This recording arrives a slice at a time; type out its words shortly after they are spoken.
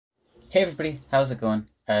Hey everybody, how's it going?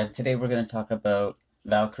 Today we're going to talk about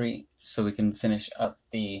Valkyrie, so we can finish up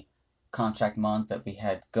the contract month that we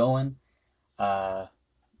had going. I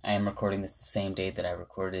am recording this the same day that I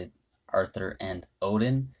recorded Arthur and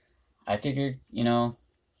Odin. I figured, I'm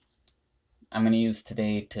going to use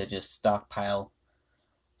today to just stockpile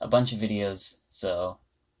a bunch of videos so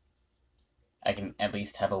I can at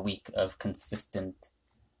least have a week of consistent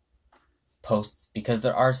posts, because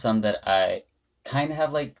there are some that I kind of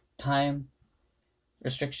have time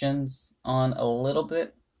restrictions on a little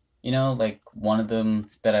bit. Like one of them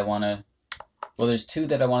that I want to, well, there's two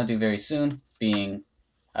that I want to do very soon, being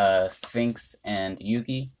Sphinx and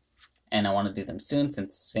Yugi, and I want to do them soon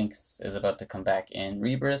since Sphinx is about to come back in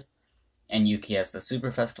Rebirth, and Yuki has the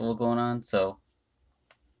Super Festival going on, so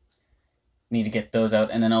need to get those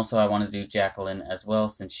out. And then also I want to do Jacqueline as well,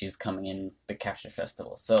 since she's coming in the Capture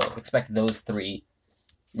Festival, so expect those three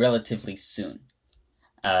relatively soon.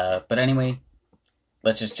 But anyway,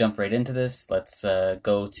 let's just jump right into this. Let's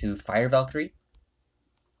go to Fire Valkyrie.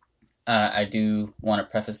 I do want to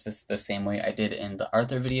preface this the same way I did in the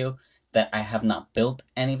Arthur video, that I have not built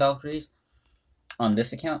any Valkyries on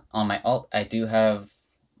this account. On my alt, I do have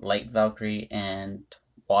Light Valkyrie and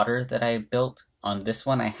Water that I built. On this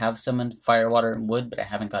one, I have summoned Fire, Water, and Wood, but I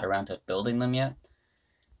haven't got around to building them yet.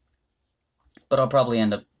 But I'll probably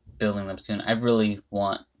end up building them soon. I really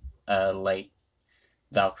want Light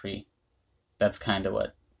Valkyrie. That's kind of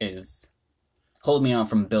what is holding me on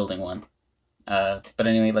from building one. But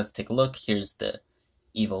anyway, let's take a look. Here's the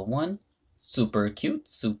Evo 1. Super cute,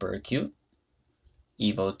 super cute.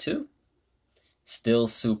 Evo 2. Still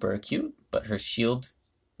super cute, but her shield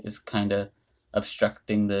is kind of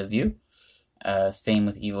obstructing the view. Same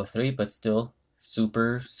with Evo 3, but still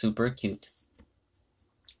super, super cute.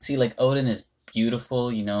 See, Odin is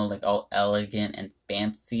beautiful, all elegant and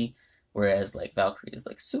fancy, whereas Valkyrie is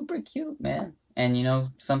super cute, man.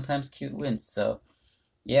 And sometimes cute wins, so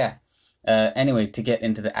yeah. Anyway, to get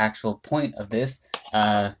into the actual point of this,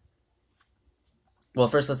 well,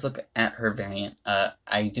 first let's look at her variant.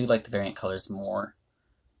 I do like the variant colors more,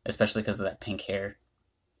 especially because of that pink hair.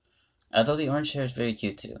 Though the orange hair is very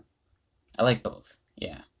cute too. I like both,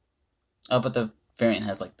 yeah. Oh, but the variant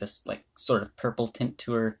has this sort of purple tint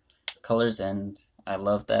to her colors, and I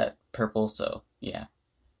love that purple, so yeah.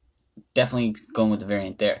 Definitely going with the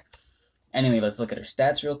variant there. Anyway, let's look at her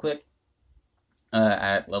stats real quick.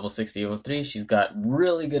 At level 6003, she's got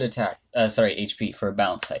really good HP for a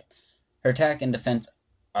balance type. Her attack and defense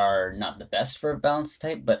are not the best for a balance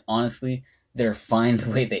type, but honestly, they're fine the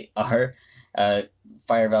way they are.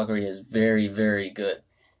 Fire Valkyrie is very, very good.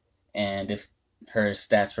 And if her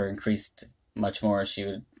stats were increased much more,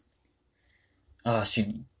 she'd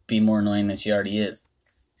be more annoying than she already is.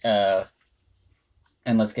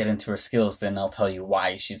 And let's get into her skills, and I'll tell you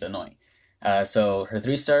why she's annoying. So her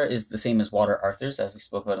 3-star is the same as Water Arthur's, as we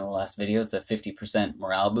spoke about in the last video. It's a 50%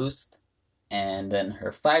 morale boost. And then her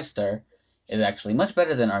 5-star is actually much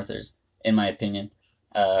better than Arthur's, in my opinion.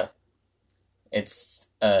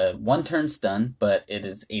 It's a 1-turn stun, but it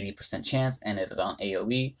is 80% chance, and it is on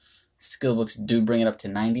AoE. Skill books do bring it up to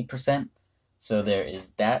 90%, so there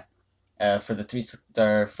is that. For the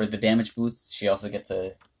 3-star, for the damage boost, she also gets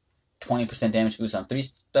a 20% damage boost on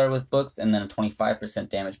 3-star with books, and then a 25%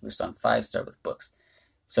 damage boost on 5-star with books.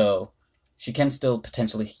 So she can still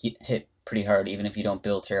potentially hit pretty hard, even if you don't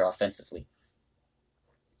build her offensively.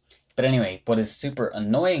 But anyway, what is super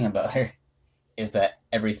annoying about her is that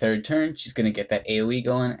every 3rd turn, she's going to get that AoE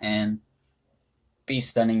going and be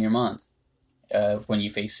stunning your mons when you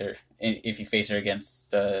face her. If you face her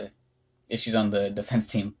against, if she's on the defense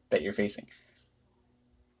team that you're facing.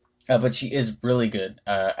 But she is really good.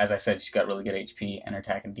 As I said, she's got really good HP, and her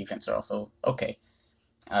attack and defense are also okay.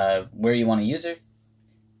 Where you want to use her?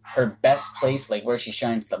 Her best place, where she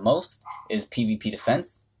shines the most, is PvP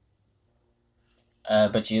defense.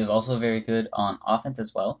 But she is also very good on offense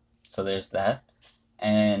as well, so there's that.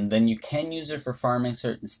 And then you can use her for farming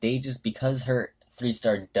certain stages, because her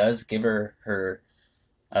 3-star does give her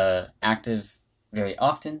active very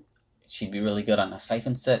often. She'd be really good on a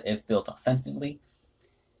Siphon set if built offensively.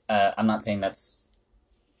 I'm not saying that's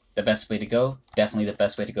the best way to go. Definitely the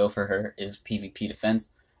best way to go for her is PvP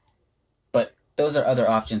defense. But those are other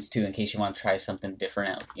options too, in case you want to try something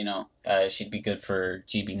different out, she'd be good for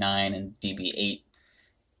GB9 and DB8,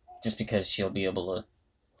 just because she'll be able to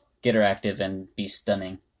get her active and be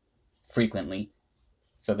stunning frequently.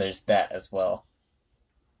 So there's that as well.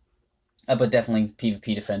 But definitely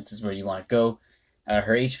PvP defense is where you want to go.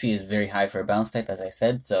 Her HP is very high for a balance type, as I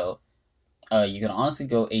said, so you can honestly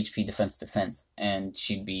go HP defense, and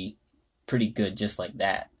she'd be pretty good just like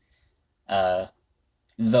that.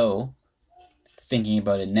 Though, thinking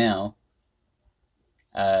about it now,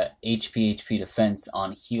 HP defense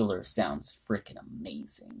on healer sounds freaking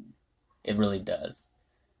amazing. It really does.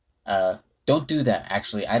 Don't do that,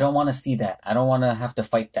 actually. I don't want to see that. I don't want to have to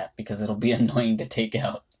fight that because it'll be annoying to take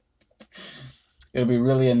out. It'll be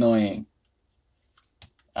really annoying.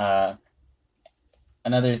 Another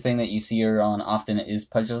thing that you see her on often is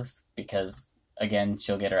Pugilist because, again,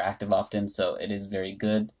 she'll get her active often, so it is very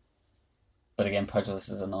good. But again, Pugilist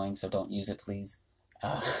is annoying, so don't use it, please.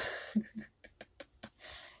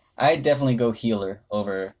 I'd definitely go healer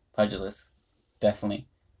over Pugilist. Definitely.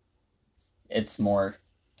 It's more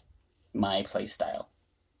my playstyle.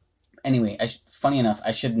 Anyway, funny enough,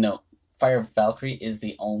 I should note, Fire Valkyrie is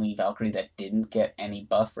the only Valkyrie that didn't get any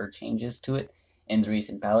buff or changes to it in the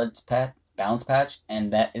recent balance patch,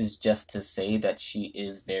 and that is just to say that she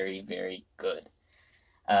is very, very good.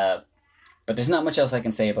 But there's not much else I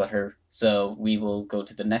can say about her, so we will go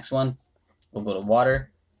to the next one. We'll go to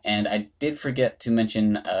Water, and I did forget to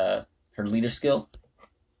mention her leader skill.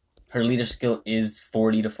 Her leader skill is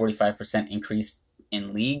 40 to 45% increase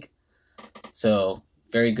in League, so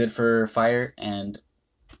very good for Fire, and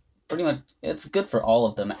pretty much it's good for all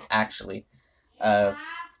of them, actually.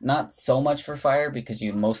 Not so much for Fire because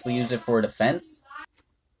you mostly use it for defense,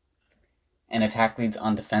 and attack leads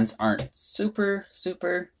on defense aren't super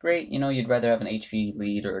great. You know, you'd rather have an HP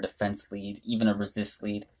lead or a defense lead, even a resist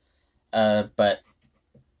lead, but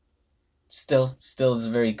still is a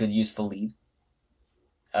very good useful lead.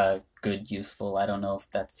 Good useful, I don't know if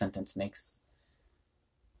that sentence makes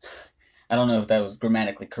I don't know if that was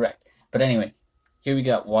grammatically correct, but anyway, here we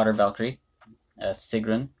got Water Valkyrie,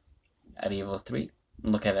 Sigrun at Evo 3.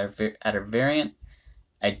 Look at her variant.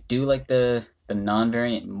 I do like the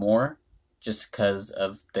non-variant more, just because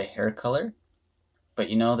of the hair color. But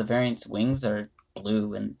you know, the variant's wings are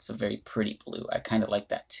blue, and it's a very pretty blue. I kind of like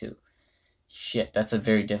that too. Shit, that's a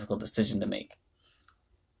very difficult decision to make.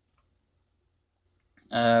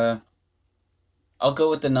 I'll go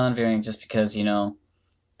with the non-variant just because, you know,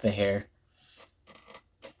 the hair.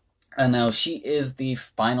 Now, she is the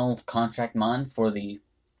final contract mon for the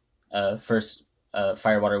first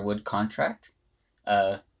Fire, Water, Wood contract.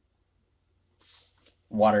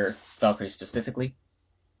 Water Valkyrie specifically.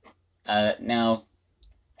 Now,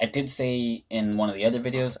 I did say in one of the other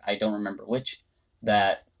videos, I don't remember which,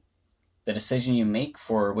 that the decision you make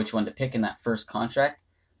for which one to pick in that first contract,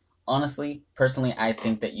 honestly, personally, I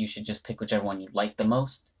think that you should just pick whichever one you like the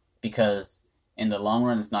most, because in the long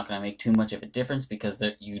run, it's not going to make too much of a difference, because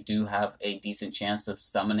you do have a decent chance of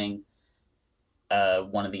summoning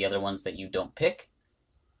one of the other ones that you don't pick.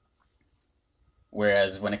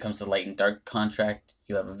 Whereas when it comes to Light and Dark contract,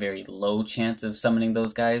 you have a very low chance of summoning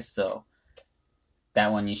those guys, so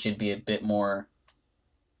that one you should be a bit more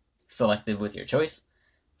selective with your choice.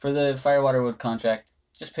 For the Fire, Water, Wood contract,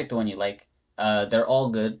 just pick the one you like. They're all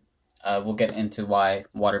good. We'll get into why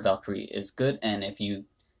Water Valkyrie is good, and if you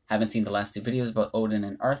haven't seen the last two videos about Odin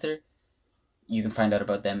and Arthur, you can find out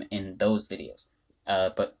about them in those videos.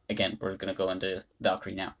 But again, we're going to go into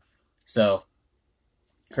Valkyrie now. So,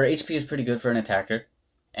 her HP is pretty good for an attacker,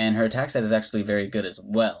 and her attack stat is actually very good as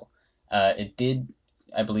well. It did,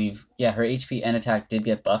 I believe, yeah, her HP and attack did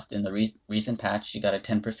get buffed in the recent patch. She got a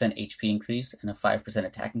 10% HP increase and a 5%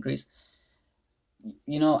 attack increase.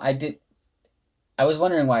 You know, I was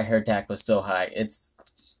wondering why her attack was so high.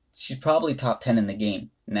 She's probably top 10 in the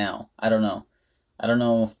game now. I don't know. I don't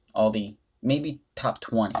know maybe top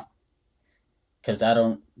 20. Because I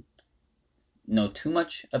don't know too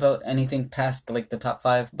much about anything past like the top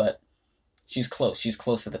 5, but she's close. She's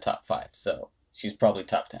close to the top 5, so she's probably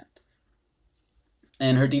top 10.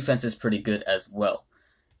 And her defense is pretty good as well.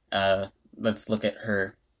 Let's look at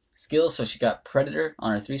her skills. So she got Predator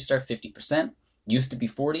on her 3-star, 50%. Used to be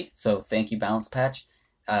 40, so thank you, balance patch.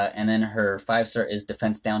 And then her 5-star is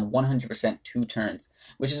defense down 100% 2 turns,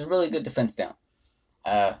 which is a really good defense down.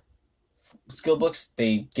 Skill books,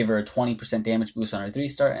 they give her a 20% damage boost on her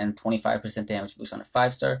 3-star and 25% damage boost on her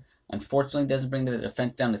 5-star. Unfortunately, it doesn't bring the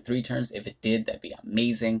defense down to 3 turns. If it did, that'd be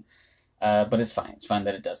amazing. But it's fine. It's fine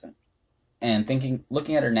that it doesn't. And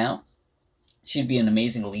looking at her now, she'd be an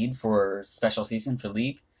amazing lead for special season for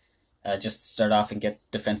League. Just start off and get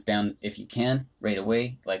defense down if you can right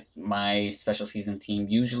away. Like, my special season team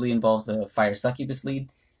usually involves a Fire Succubus lead,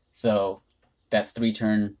 so that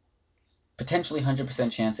 3-turn, potentially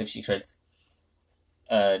 100% chance if she crits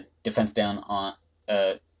defense down on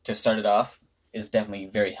to start it off is definitely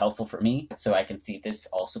very helpful for me. So I can see this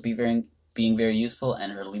also being very useful,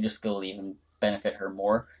 and her leader skill will even benefit her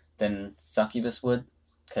more than Succubus would,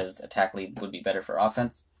 because attack lead would be better for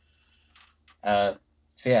offense.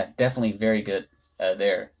 So yeah, definitely very good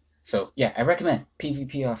there. So yeah, I recommend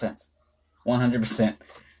PvP offense, 100%.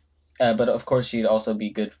 But of course, she'd also be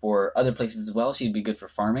good for other places as well. She'd be good for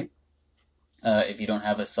farming. If you don't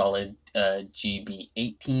have a solid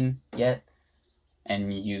GB8 team yet,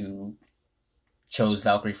 and you chose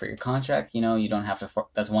Valkyrie for your contract, you know, you don't have to,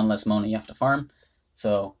 that's one less Mona you have to farm.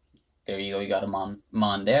 So there you go, you got a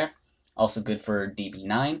Mon there. Also good for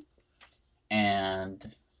DB9.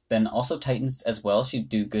 And then also Titans as well. She'd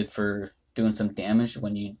do good for doing some damage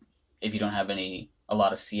if you don't have a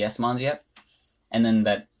lot of CS Mons yet. And then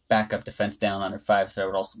that backup defense down on her 5-star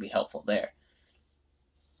would also be helpful there.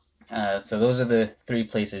 So those are the 3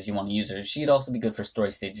 places you want to use her. She'd also be good for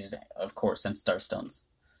story stages, of course, and Starstones.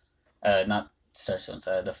 Not Starstones,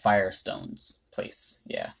 the Firestones place,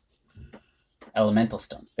 yeah. Elemental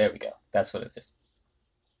Stones, there we go. That's what it is.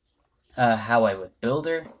 How I would build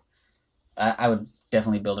her? I would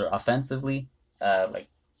definitely build her offensively, like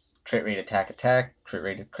crit rate attack, crit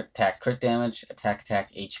rate attack crit damage, attack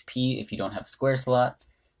HP if you don't have a square slot,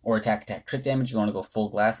 or attack crit damage. You want to go full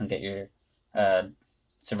glass and get your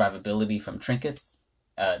survivability from trinkets.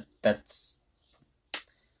 That's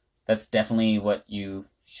definitely what you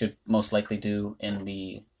should most likely do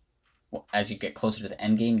as you get closer to the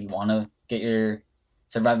end game. You want to get your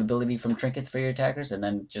survivability from trinkets for your attackers, and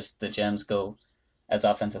then just the gems go as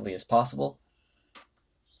offensively as possible.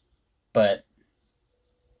 But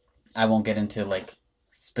I won't get into like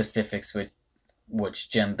specifics with which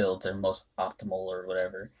gem builds are most optimal or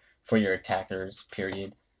whatever for your attackers,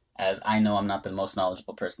 period, as I know I'm not the most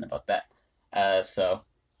knowledgeable person about that. So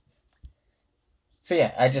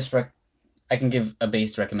yeah, I can give a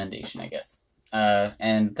base recommendation, I guess.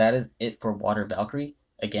 And that is it for Water Valkyrie.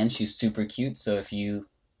 Again, she's super cute, so if you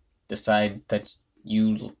decide that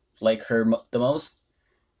you like her the most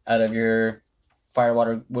out of your Fire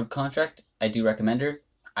Water Wood contract, I do recommend her.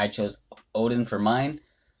 I chose Odin for mine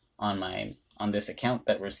on this account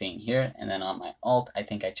that we're seeing here, and then on my alt, I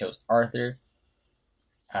think I chose Arthur.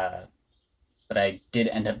 But I did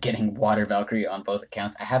end up getting Water Valkyrie on both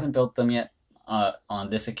accounts. I haven't built them yet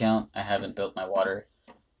on this account. I haven't built my Water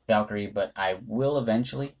Valkyrie, but I will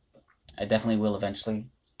eventually. I definitely will eventually.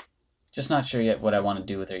 Just not sure yet what I want to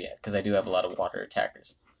do with her yet, because I do have a lot of water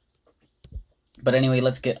attackers. But anyway,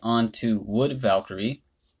 let's get on to Wood Valkyrie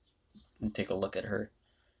and take a look at her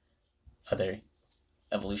other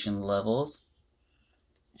evolution levels.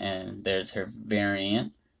 And there's her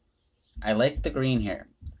variant. I like the green hair.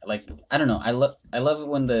 I don't know. I love it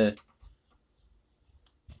when the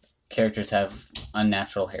characters have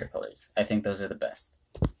unnatural hair colors. I think those are the best.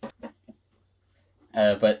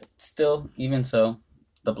 But still, even so,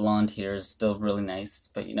 the blonde here is still really nice.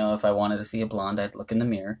 But you know, if I wanted to see a blonde, I'd look in the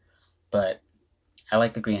mirror. But I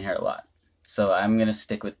like the green hair a lot, so I'm gonna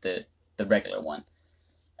stick with the regular one.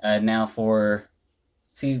 Now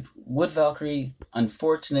Wood Valkyrie,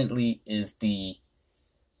 unfortunately, is the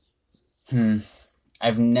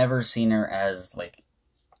I've never seen her as like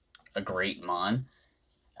a great Mon.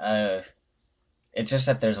 It's just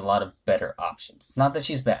that there's a lot of better options. It's not that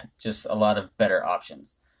she's bad, just a lot of better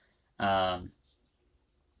options.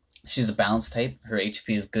 She's a balance type. Her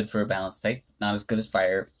HP is good for a balance type. Not as good as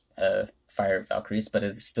Fire Valkyries, but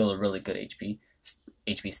it's still a really good HP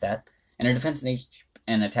stat. And her defense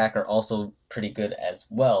and attack are also pretty good as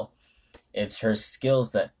well. It's her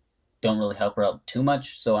skills that don't really help her out too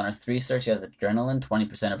much. So on her 3-star, she has Adrenaline,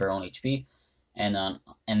 20% of her own HP. And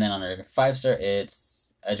then on her 5-star,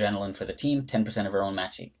 it's Adrenaline for the team, 10% of her own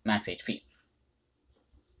max HP.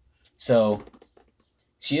 So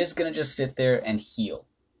she is going to just sit there and heal.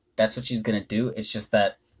 That's what she's going to do. It's just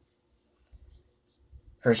that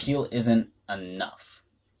her heal isn't enough.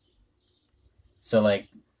 So, like,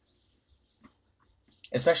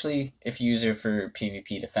 especially if you use her for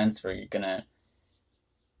PvP defense, where you're going to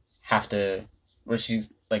have to, where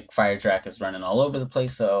she's, like, Fire Drac is running all over the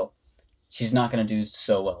place, so she's not going to do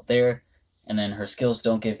so well there. And then her skills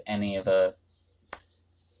don't give any of they're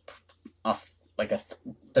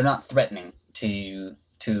not threatening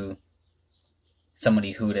to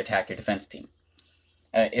somebody who would attack your defense team.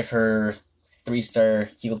 If her 3-star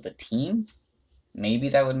healed the team, maybe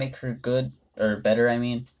that would make her good, or better, I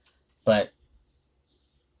mean. But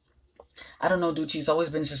I don't know, dude, she's always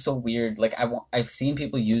been just so weird. Like, I've seen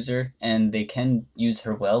people use her, and they can use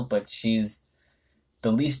her well, but she's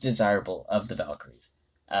the least desirable of the Valkyries.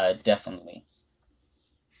 Definitely.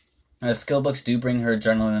 Skill books do bring her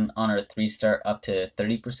Adrenaline on her 3-star up to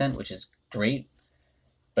 30%, which is great.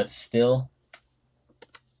 But still,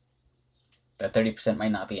 that 30%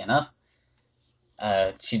 might not be enough.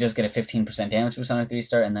 She does get a 15% damage boost on her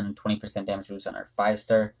 3-star, and then a 20% damage boost on her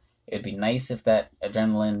 5-star. It would be nice if that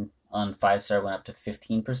Adrenaline on 5-star went up to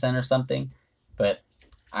 15% or something, but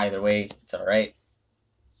either way, it's alright.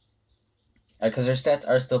 Because her stats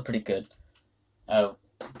are still pretty good.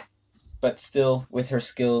 But still, with her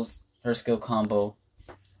skills, her skill combo,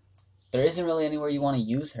 there isn't really anywhere you want to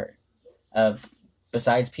use her.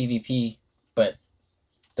 Besides PvP, but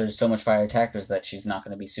there's so much fire attackers that she's not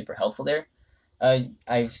going to be super helpful there.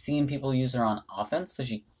 I've seen people use her on offense, so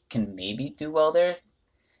she can maybe do well there.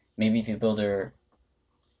 Maybe if you build her...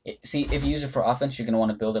 See, if you use her for offense, you're going to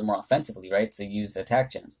want to build her more offensively, right? So use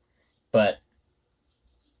attack gems. But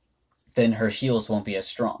then her heals won't be as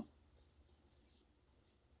strong.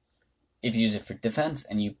 If you use it for defense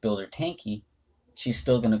and you build her tanky, she's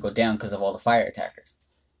still going to go down because of all the fire attackers.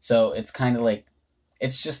 So it's kind of like...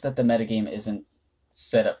 It's just that the metagame isn't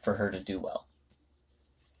set up for her to do well.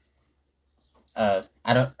 I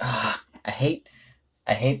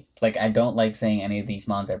don't like saying any of these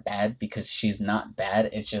mons are bad, because she's not bad.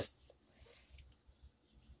 It's just,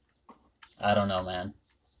 I don't know, man.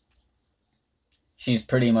 She's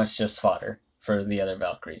pretty much just fodder for the other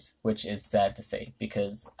Valkyries, which is sad to say,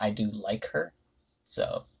 because I do like her,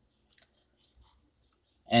 so.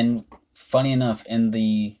 And funny enough, in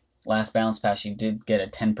the last balance pass, she did get a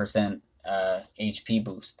 10% HP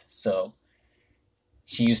boost, so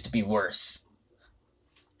she used to be worse.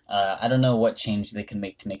 I don't know what change they can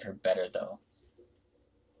make to make her better, though.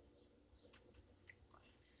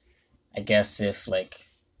 I guess if, like,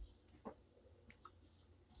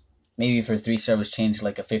 maybe for 3-star was changed,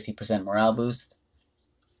 like, a 50% morale boost,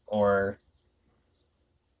 or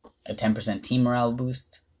a 10% team morale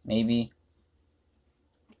boost, maybe.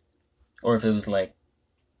 Or if it was, like,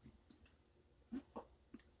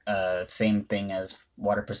 same thing as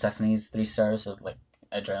Water Persephone's 3 stars, of, like,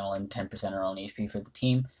 adrenaline, 10% her own HP for the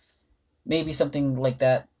team. Maybe something like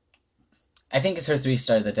that. I think it's her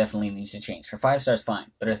 3-star that definitely needs to change. Her 5-star is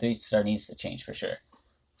fine, but her 3-star needs to change for sure.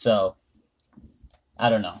 So,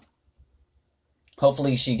 I don't know.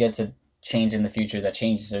 Hopefully she gets a change in the future that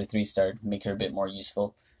changes her 3-star, make her a bit more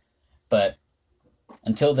useful. But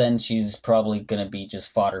until then, she's probably going to be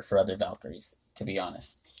just fodder for other Valkyries, to be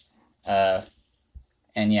honest. And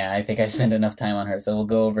yeah, I think I spent enough time on her, so we'll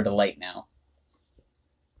go over to Light now.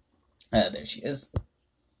 There she is.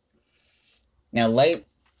 Now, Light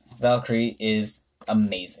Valkyrie is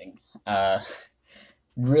amazing.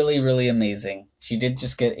 Really, really amazing. She did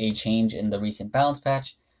just get a change in the recent balance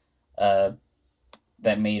patch that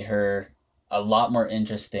made her a lot more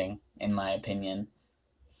interesting, in my opinion.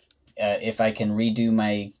 If I can redo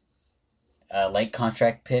my Light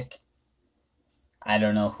contract pick, I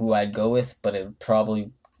don't know who I'd go with, but it would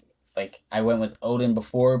probably... Like, I went with Odin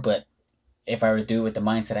before, but if I were to do it with the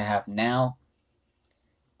mindset I have now,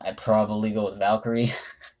 I'd probably go with Valkyrie.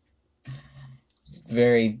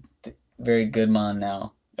 Very, very good mon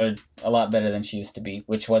now. Or a lot better than she used to be,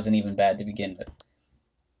 which wasn't even bad to begin with.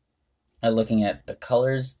 Looking at the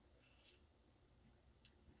colors,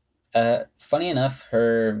 funny enough,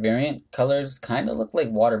 her variant colors kind of look like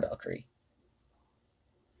Water Valkyrie.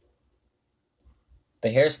 The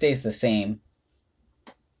hair stays the same,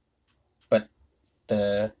 but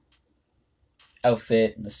the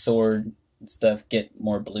outfit, the sword, and stuff get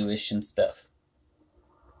more bluish and stuff.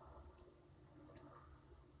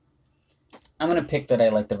 I'm going to pick that I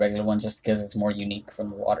like the regular one just because it's more unique from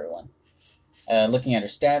the water one. Looking at her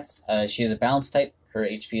stats, she is a balance type. Her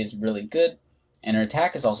HP is really good, and her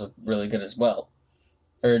attack is also really good as well.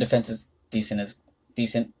 Her defense is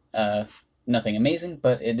decent. Nothing amazing,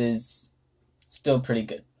 but it is still pretty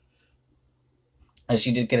good.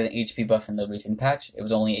 She did get an HP buff in the recent patch. It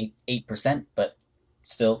was only 8%, but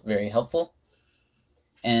still very helpful.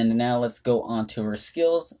 And now let's go on to her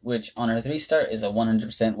skills, which on her 3-star is a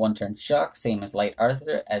 100% one-turn shock, same as Light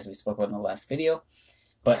Arthur, as we spoke about in the last video.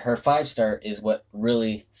 But her 5-star is what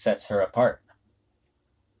really sets her apart.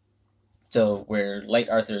 So where Light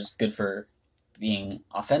Arthur is good for being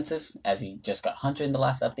offensive, as he just got Hunter in the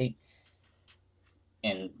last update,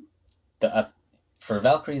 and for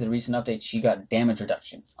Valkyrie, the recent update, she got damage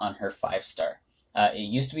reduction on her 5-star. It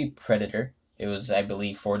used to be Predator. It was, I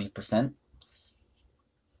believe, 40%.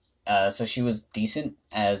 So she was decent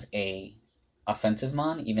as a offensive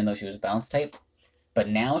mon, even though she was balance type. But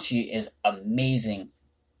now she is amazing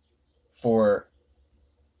for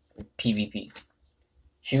PvP.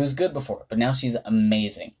 She was good before, but now she's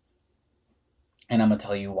amazing. And I'm going to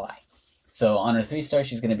tell you why. So on her 3-star,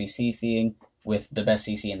 she's going to be CCing with the best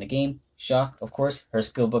CC in the game. Shock, of course. Her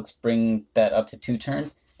skill books bring that up to 2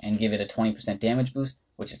 turns and give it a 20% damage boost,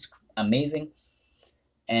 which is amazing.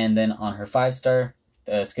 And then on her 5-star,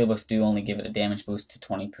 the skill books do only give it a damage boost to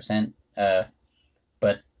 20%.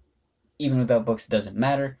 But even without books, it doesn't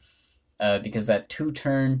matter. because that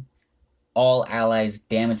 2-turn all allies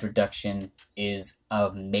damage reduction is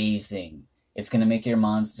amazing. It's going to make your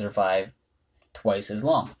mons survive twice as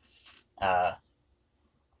long.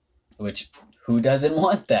 Which, who doesn't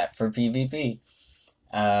want that for PvP?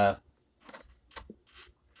 I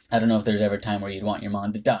don't know if there's ever a time where you'd want your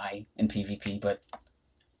mon to die in PvP, but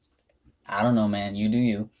I don't know, man. You do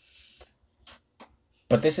you.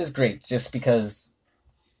 But this is great, just because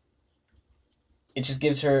it just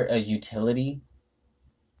gives her a utility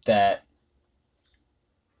that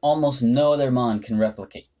almost no other mon can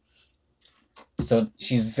replicate. So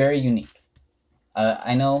she's very unique.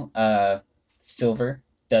 I know Silver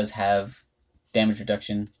does have damage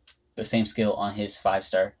reduction, the same skill on his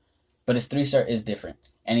 5-star, but his 3-star is different,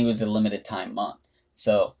 and he was a limited time mon.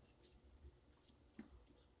 So,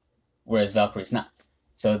 whereas Valkyrie's not.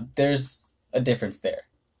 So there's a difference there.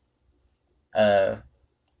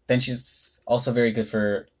 Then she's also very good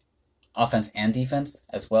for offense and defense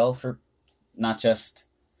as well, for not just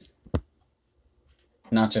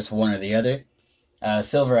one or the other.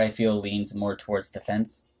 Silver, I feel, leans more towards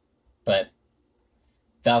defense, but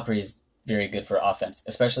Valkyrie is very good for offense,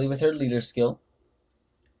 especially with her leader skill.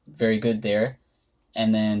 Very good there.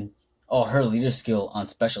 And then, her leader skill on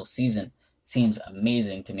special season seems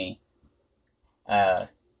amazing to me.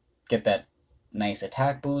 Get that nice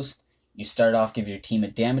attack boost. You start off, give your team a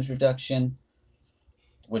damage reduction,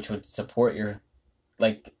 which would support your...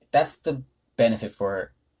 that's the benefit for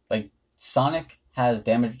her. Sonic has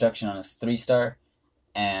damage reduction on his 3-star,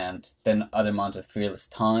 and then other mons with Fearless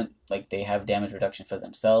Taunt, they have damage reduction for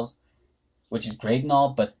themselves, which is great and all,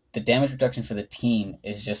 but the damage reduction for the team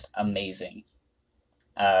is just amazing.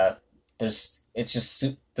 It's just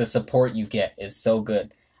the support you get is so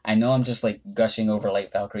good. I know I'm just gushing over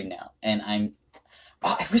Light Valkyrie now, and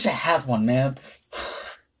I wish I had one, man.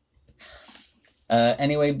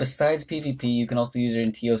 Anyway, besides PvP, you can also use her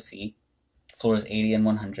in TOC, floors 80 and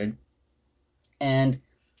 100, and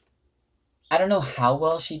I don't know how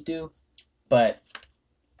well she'd do, but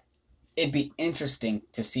it'd be interesting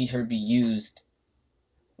to see her be used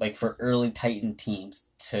for early Titan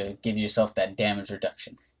teams to give yourself that damage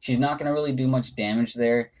reduction. She's not going to really do much damage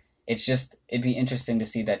there. It'd be interesting to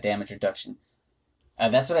see that damage reduction.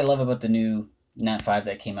 That's what I love about the new Nat 5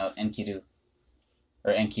 that came out, Enkidu,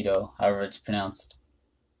 or Enkido, however it's pronounced,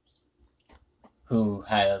 who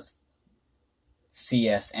has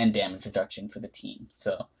CS and damage reduction for the team.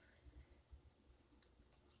 So,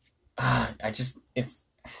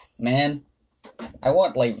 man, I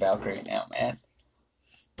want Light Valkyrie now, man.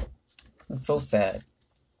 It's so sad.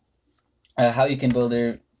 How you can build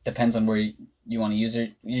her depends on where you want to use her.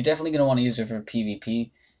 You're definitely going to want to use her for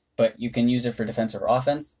PvP, but you can use her for defense or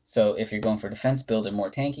offense. So if you're going for defense, build her more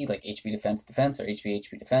tanky, like HP defense defense or HP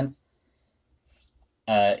defense.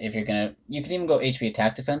 If you're gonna, you can even go HP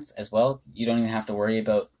attack defense as well. You don't even have to worry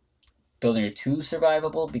about building her too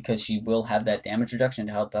survivable, because she will have that damage reduction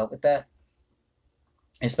to help out with that,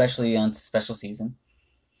 especially on special season.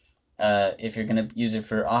 If you're gonna use her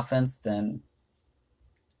for offense, then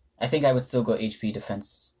I think I would still go HP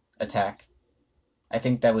defense attack. I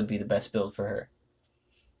think that would be the best build for her.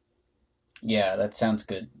 Yeah, that sounds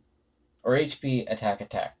good. Or HP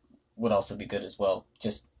attack would also be good as well.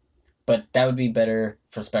 But that would be better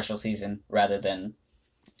for special season rather than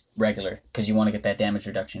regular, because you want to get that damage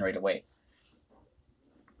reduction right away.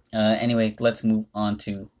 Anyway, let's move on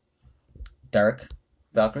to Dark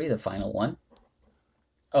Valkyrie, the final one.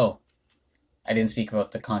 Oh, I didn't speak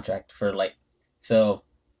about the contract for Light. So,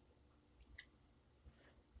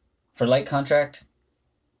 for Light contract,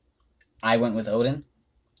 I went with Odin,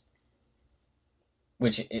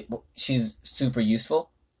 she's super useful.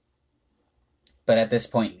 But at this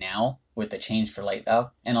point now, with the change for Light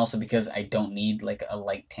Valk, and also because I don't need a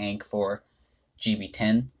light tank for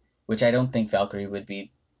GB10, which I don't think Valkyrie would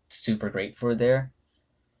be super great for there.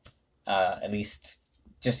 At least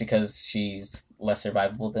just because she's less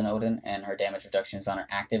survivable than Odin, and her damage reduction is on her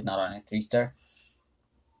active, not on her 3-star.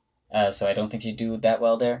 So I don't think she'd do that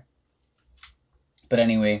well there. But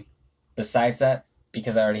anyway, besides that,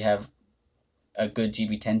 because I already have a good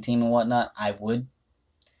GB10 team and whatnot, I would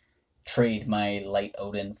trade my Light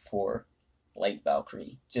Odin for Light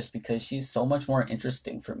Valkyrie, just because she's so much more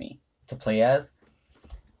interesting for me to play as.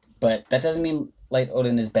 But that doesn't mean Light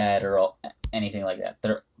Odin is bad or anything like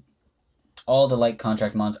that. All the Light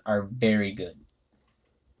contract mons are very good.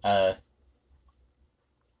 It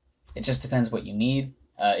just depends what you need.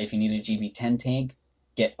 If you need a GB10 tank,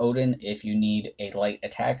 get Odin. If you need a light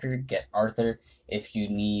attacker, get Arthur. If you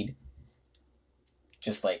need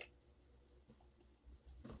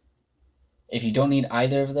if you don't need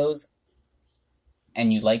either of those,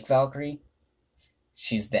 and you like Valkyrie,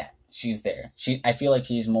 she's that. She's there. I feel like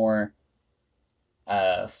she's more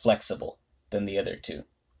flexible than the other two.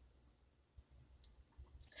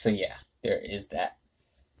 So yeah, there is that.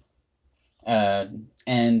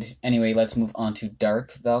 And anyway, let's move on to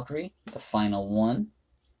Dark Valkyrie, the final one.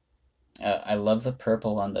 I love the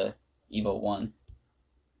purple on the Evo 1.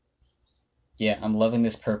 Yeah, I'm loving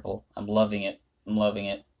this purple. I'm loving it. I'm loving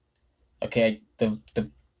it. Okay, the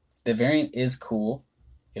variant is cool.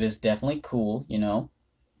 It is definitely cool, you know.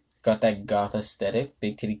 Got that goth aesthetic,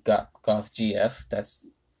 big titty goth GF. That's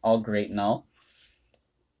all great and all.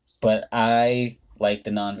 But I like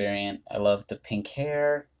the non-variant. I love the pink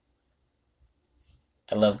hair.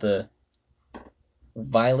 I love the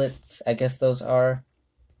violets, I guess those are.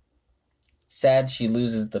 Sad she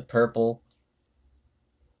loses the purple.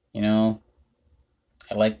 You know,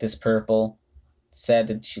 I like this purple. Sad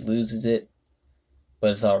that she loses it.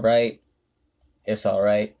 But it's alright. It's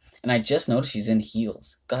alright. And I just noticed she's in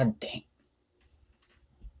heels. God dang.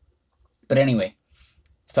 But anyway,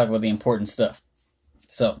 let's talk about the important stuff.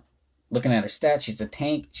 So, looking at her stats, she's a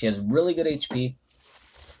tank. She has really good HP.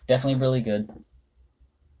 Definitely really good.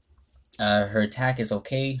 Her attack is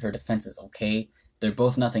okay. Her defense is okay. They're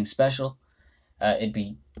both nothing special. It'd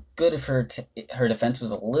be good if her defense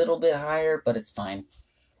was a little bit higher, but it's fine.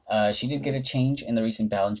 She did get a change in the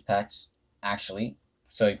recent balance patch, actually.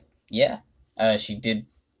 So, yeah. She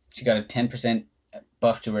got a 10%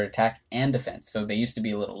 buff to her attack and defense. So they used to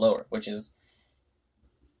be a little lower, which I'm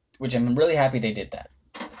really happy they did that.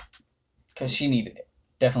 Because she needed it.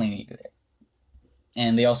 Definitely needed it.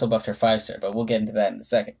 And they also buffed her 5-star, but we'll get into that in a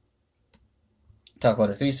second. Talk about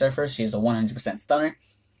her 3-star first. She is a 100% stunner.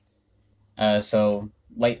 So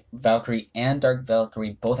Light Valkyrie and Dark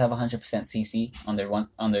Valkyrie both have 100% CC on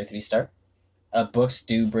their 3-star. Books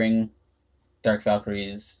do bring Dark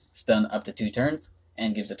Valkyrie's stun up to 2 turns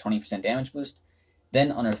and gives a 20% damage boost.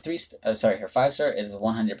 Then on her 5-star, it is a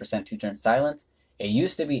 100% 2-turn silence. It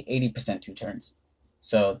used to be 80% 2 turns.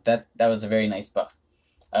 So that was a very nice buff.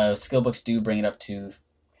 Skill books do bring it up to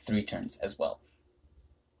 3 turns as well.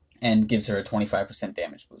 And gives her a 25%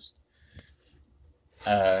 damage boost.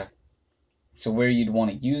 So where you'd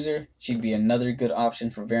want to use her, she'd be another good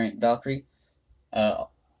option for variant Valkyrie.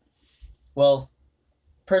 Well,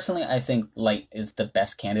 personally, I think Light is the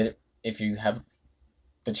best candidate if you have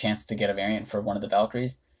the chance to get a variant for one of the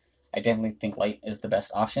Valkyries. I definitely think Light is the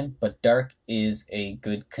best option, but Dark is a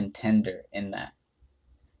good contender in that.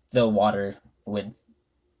 Though Water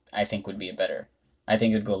I think would be a better. I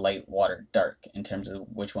think it would go Light, Water, Dark in terms of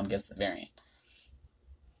which one gets the variant.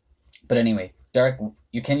 But anyway, Dark,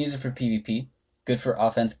 you can use it for PvP. Good for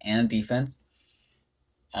offense and defense.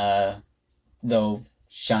 Though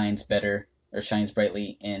shines brighter,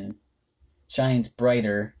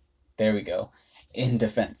 there we go, in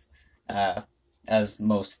defense. As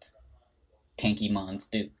most tanky mons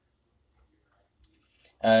do.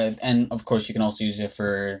 And of course you can also use it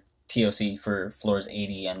for TOC for floors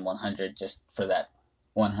 80 and 100 just for that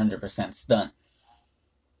 100% stun.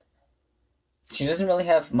 She doesn't really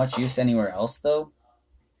have much use anywhere else though.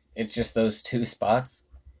 It's just those 2 spots.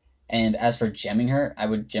 And as for gemming her, I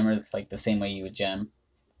would gem her like the same way you would gem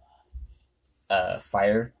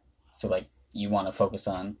fire. So like you want to focus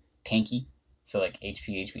on tanky. So like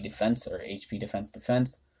HP defense or HP defense.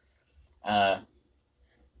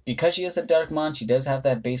 Because she is a Dark Mon, she does have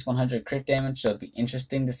that base 100 crit damage, so it'd be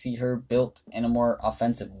interesting to see her built in a more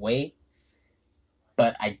offensive way.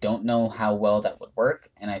 But I don't know how well that would work,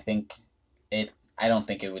 and I don't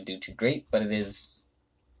think it would do too great, but it is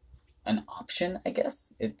an option, I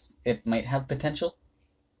guess. It might have potential.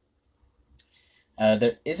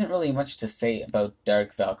 There isn't really much to say about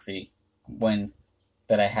Dark Valkyrie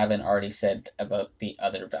that I haven't already said about the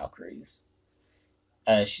other Valkyries.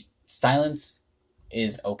 Silence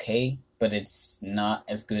is okay, but it's not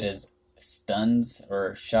as good as stuns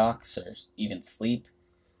or shocks or even sleep.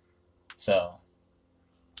 So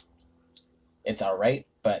it's alright,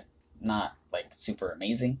 but not like super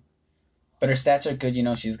amazing. But her stats are good, you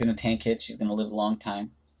know, she's gonna tank hits, she's gonna live a long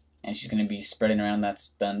time, and she's gonna be spreading around that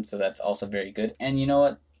stun, so that's also very good. And you know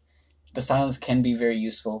what? The silence can be very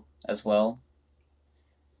useful as well,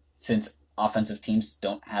 since offensive teams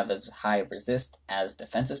don't have as high resist as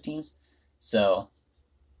defensive teams. So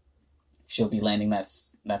she'll be landing that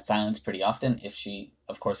silence pretty often if she,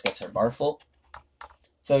 of course, gets her bar full.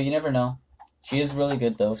 So you never know. She is really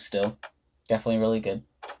good, though, still. Definitely really good.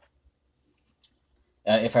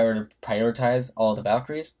 If I were to prioritize all the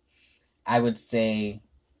Valkyries, I would say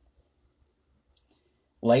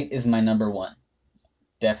Light is my number 1.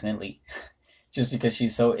 Definitely. Just because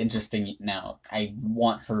she's so interesting now. I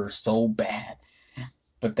want her so bad.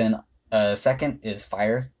 But then second is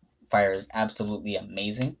Fire. Fire is absolutely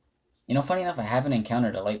amazing. You know, funny enough, I haven't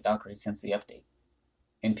encountered a light Valkyrie since the update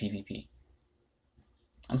in PvP.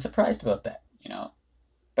 I'm surprised about that, you know.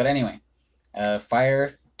 But anyway,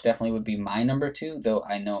 Fire definitely would be my number 2, though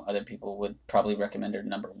I know other people would probably recommend her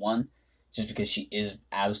number 1, just because she is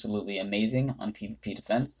absolutely amazing on PvP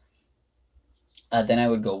defense. Then I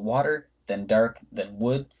would go Water, then Dark, then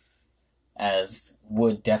Wood, as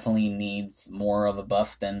Wood definitely needs more of a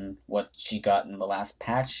buff than what she got in the last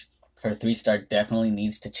patch. Her 3-star definitely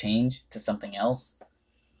needs to change to something else,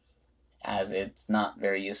 as it's not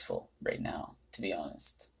very useful right now, to be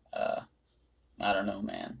honest. I don't know,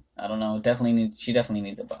 man. I don't know. She definitely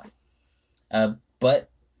needs a buff. But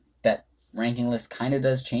that ranking list kind of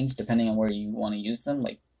does change depending on where you want to use them.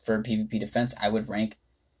 Like, for PvP defense, I would rank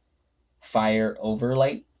Fire over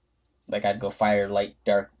Light. Like, I'd go Fire, Light,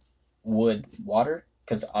 Dark, Wood, Water,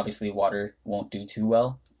 because obviously Water won't do too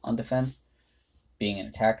well on defense. Being an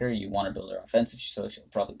attacker, you want to build her offensive, so she'll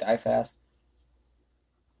probably die fast.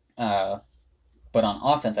 But on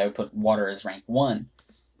offense, I would put Water as rank 1,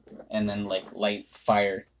 and then like Light,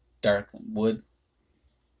 Fire, Dark, Wood.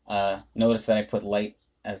 Notice that I put Light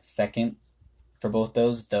as second for both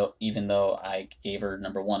those, though, even though I gave her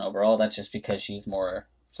number 1 overall. That's just because she's more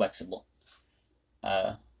flexible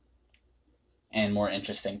and more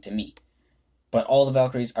interesting to me. But all the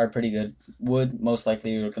Valkyries are pretty good. Wood, most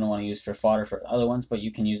likely you're going to want to use for fodder for the other ones, but you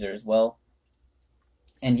can use her as well.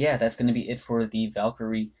 And yeah, that's going to be it for the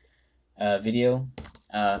Valkyrie video.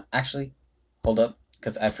 Actually, hold up,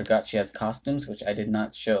 because I forgot she has costumes, which I did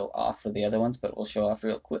not show off for the other ones, but we'll show off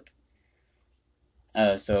real quick.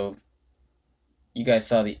 So, you guys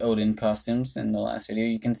saw the Odin costumes in the last video.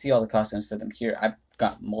 You can see all the costumes for them here. I've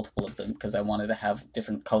got multiple of them, because I wanted to have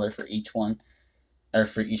different color for each one, or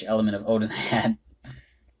for each element of Odin I had.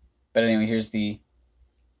 But anyway, here's the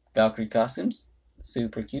Valkyrie costumes.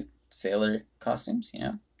 Super cute. Sailor costumes, you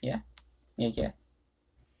know? Yeah.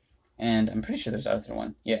 And I'm pretty sure there's Arthur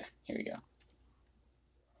one. Yeah, here we go.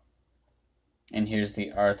 And here's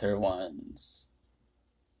the Arthur ones.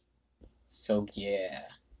 So, yeah.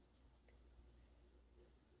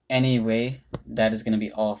 Anyway, that is going to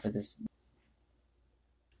be all for this.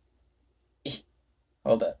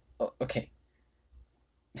 Hold up. Oh, okay.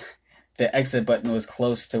 The exit button was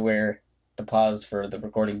close to where the pause for the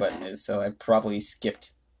recording button is, so I probably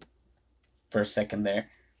skipped for a second there.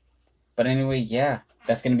 But anyway, yeah,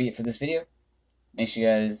 that's going to be it for this video. Make sure you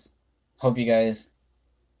guys, hope you guys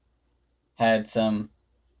had some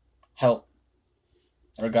help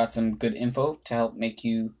or got some good info to help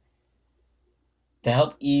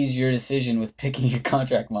ease your decision with picking your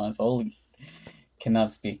contract mons. Holy,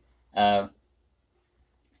 cannot speak.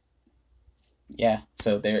 Yeah,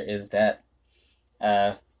 so there is that.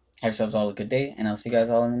 Have yourselves all a good day, and I'll see you guys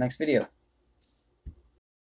all in the next video.